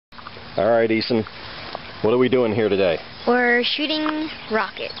All right, Eason, what are we doing here today? We're shooting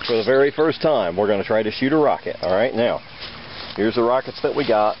rockets. For the very first time, we're going to try to shoot a rocket. All right, now, here's the rockets that we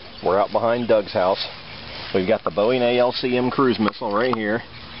got. We're out behind Doug's house. We've got the Boeing ALCM Cruise Missile right here,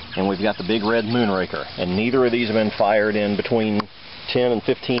 and we've got the big red Moonraker. And neither of these have been fired in between 10 and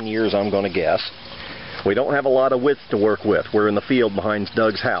 15 years, I'm going to guess. We don't have a lot of width to work with. We're in the field behind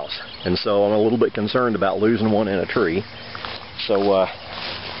Doug's house, and so I'm a little bit concerned about losing one in a tree. So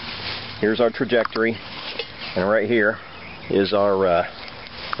here's our trajectory, and right here is our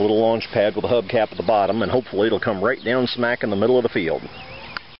little launch pad with a hubcap at the bottom, and hopefully it'll come right down smack in the middle of the field.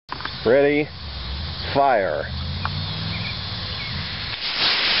 Ready, fire.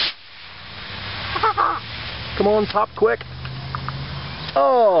 Come on, pop quick.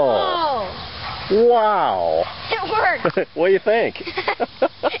 Oh! Wow! It worked! What do you think?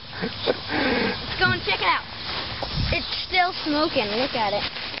 Let's go and check it out. It's still smoking. Look at it.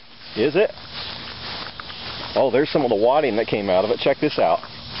 Is it? Oh, there's some of the wadding that came out of it. Check this out.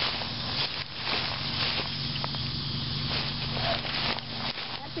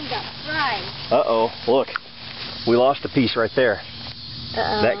 That thing got fried. Uh-oh, look. We lost a piece right there.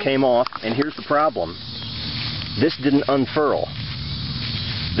 Uh-oh. That came off, and here's the problem. This didn't unfurl.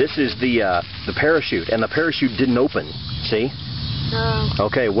 This is the parachute, and the parachute didn't open. See? Oh.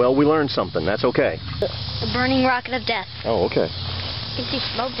 Okay, well, we learned something. That's okay. The burning rocket of death. Oh, okay. You can see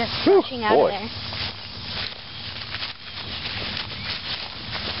smoke just rushing out of there.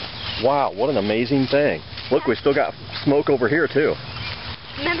 Wow, what an amazing thing. Look, we still got smoke over here, too.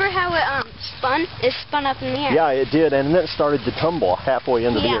 Remember how it spun? It spun up in the air. Yeah, it did, and then it started to tumble halfway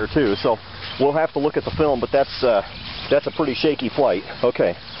into the air, too. So we'll have to look at the film, but that's a pretty shaky flight.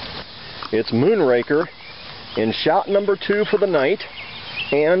 Okay. It's Moonraker in shot number 2 for the night.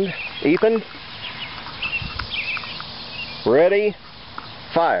 And, Ethan, ready,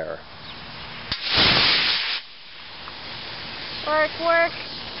 fire. Work, work.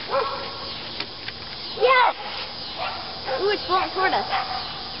 Yes! Ooh, it's blowing toward us.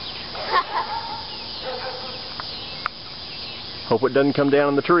 Hope it doesn't come down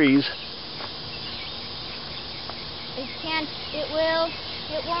in the trees. It can't, it will,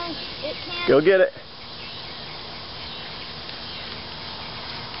 it won't, it can't. Go get it.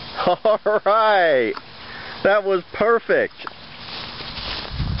 All right. That was perfect.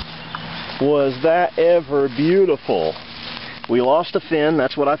 Was that ever beautiful? We lost a fin.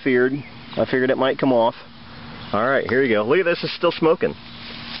 That's what I feared. I figured it might come off. All right, here you go. Look at this. It's still smoking.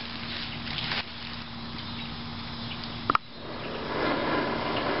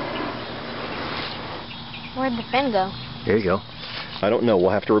 Where'd the fin go? Here you go. I don't know. We'll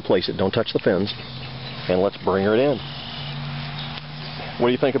have to replace it. Don't touch the fins. And let's bring her in. What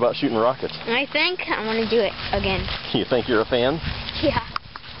do you think about shooting rockets? I think I want to do it again. You think you're a fan? Yeah.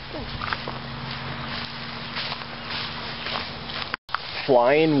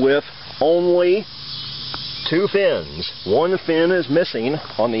 Flying with only 2 fins. One fin is missing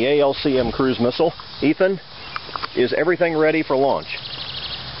on the ALCM Cruise Missile. Ethan, is everything ready for launch?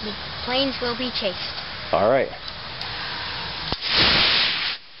 The planes will be chased. All right.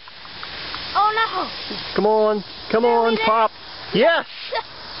 Oh no! Come on, come on, pop. Yes!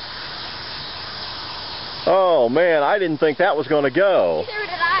 Oh man, I didn't think that was going to go. Neither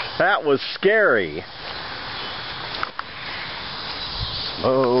did I. That was scary.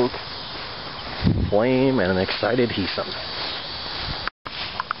 Smoke, flame, and an excited Heesum.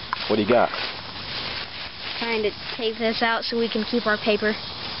 What do you got? Trying to take this out so we can keep our paper.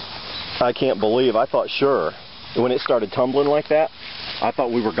 I can't believe, I thought sure. When it started tumbling like that, I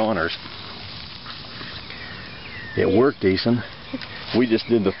thought we were goners. It worked, Eason. We just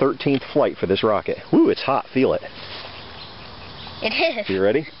did the 13th flight for this rocket. Woo, it's hot. Feel it. It is. You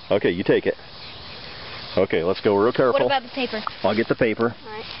ready? Okay, you take it. Okay, let's go real careful. What about the paper? I'll get the paper.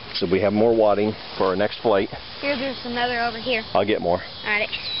 All right. So we have more wadding for our next flight. There's another over here. I'll get more. All right.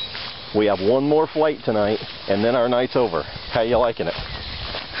 We have one more flight tonight, and then our night's over. How you liking it?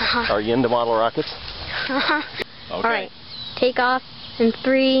 Are you into model rockets? Okay. All right. Take off in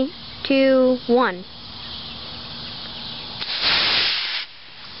 3, 2, 1.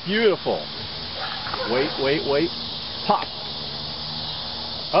 Beautiful. Wait, wait, wait. Pop.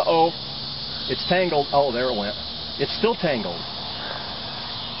 Uh-oh. It's tangled. Oh, there it went. It's still tangled.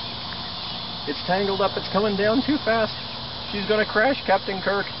 It's tangled up. It's coming down too fast. She's going to crash, Captain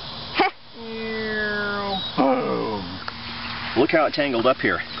Kirk. Boom. Look how it tangled up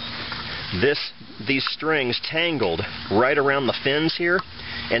here. These strings tangled right around the fins here,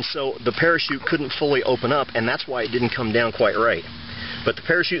 and so the parachute couldn't fully open up, and that's why it didn't come down quite right. But the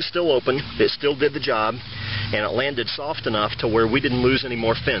parachute's still open. It still did the job. and it landed soft enough to where we didn't lose any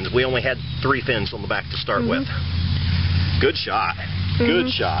more fins. We only had 3 fins on the back to start with. Good shot. Good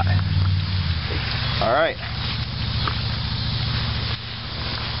shot. All right.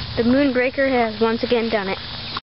 The Moonraker has once again done it.